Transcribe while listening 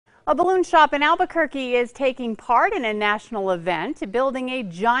A balloon shop in Albuquerque is taking part in a national event, building a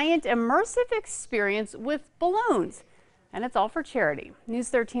giant immersive experience with balloons. And it's all for charity. News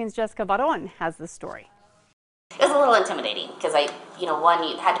 13's Jessica Baron has the story. It was a little intimidating because one,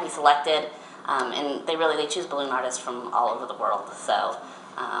 you had to be selected, and they choose balloon artists from all over the world. So,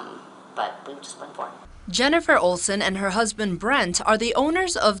 but we just went for it. Jennifer Olson and her husband Brent are the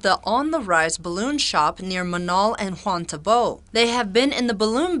owners of the On the Rise balloon shop near Manal and Juan Tabo. They have been in the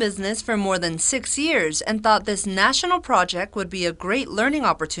balloon business for more than 6 years and thought this national project would be a great learning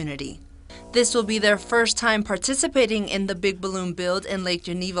opportunity. This will be their first time participating in the Big Balloon Build in Lake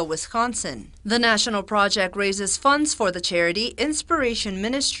Geneva, Wisconsin. The national project raises funds for the charity Inspiration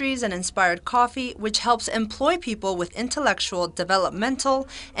Ministries and Inspired Coffee, which helps employ people with intellectual, developmental,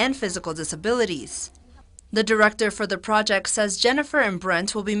 and physical disabilities. The director for the project says Jennifer and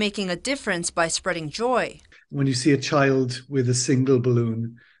Brent will be making a difference by spreading joy. When you see a child with a single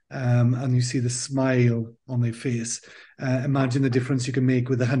balloon and you see the smile on their face, imagine the difference you can make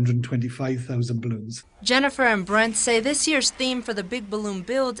with 125,000 balloons. Jennifer and Brent say this year's theme for the Big Balloon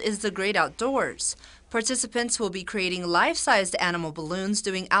Build is the great outdoors. Participants will be creating life-sized animal balloons,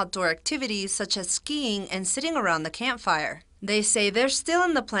 doing outdoor activities such as skiing and sitting around the campfire. They say they're still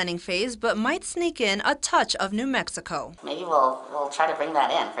in the planning phase, but might sneak in a touch of New Mexico. Maybe we'll try to bring that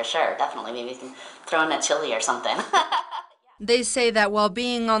in for sure. Definitely, maybe we can throw in a chili or something. They say that while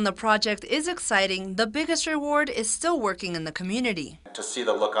being on the project is exciting, the biggest reward is still working in the community. To see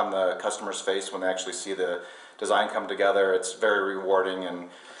the look on the customer's face when they actually see the design come together, it's very rewarding and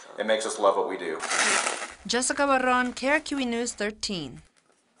it makes us love what we do. Jessica Barron, KRQE News 13.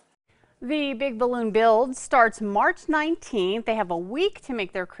 The Big Balloon Build starts March 19th. They have a week to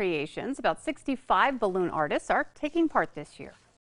make their creations. About 65 balloon artists are taking part this year.